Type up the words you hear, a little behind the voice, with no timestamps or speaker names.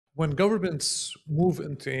When governments move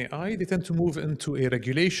into AI, they tend to move into a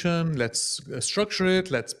regulation. Let's structure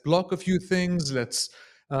it. Let's block a few things. Let's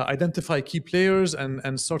identify key players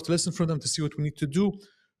and start to listen from them to see what we need to do.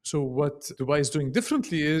 So what Dubai is doing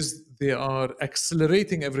differently is they are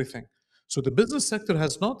accelerating everything. So the business sector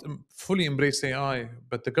has not fully embraced AI,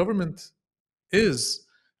 but the government is,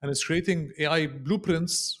 and it's creating AI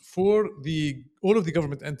blueprints for the all of the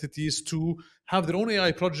government entities to have their own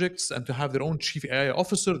AI projects and to have their own chief AI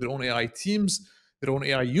officer, their own AI teams, their own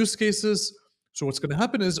AI use cases. So what's going to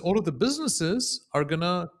happen is all of the businesses are going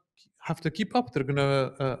to have to keep up. They're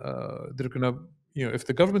gonna, if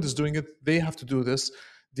the government is doing it, they have to do this.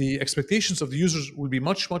 The expectations of the users will be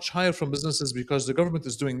much higher from businesses because the government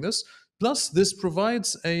is doing this. Plus, this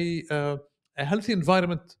provides a healthy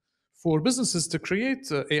environment for businesses to create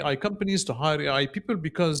AI companies, to hire AI people,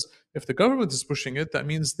 because if the government is pushing it, that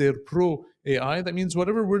means they're pro AI. That means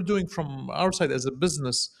whatever we're doing from our side as a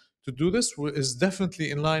business to do this is definitely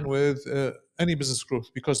in line with any business growth,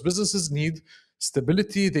 because businesses need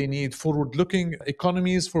stability, they need forward looking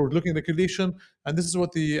economies, forward looking regulation, and this is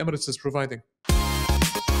what the Emirates is providing.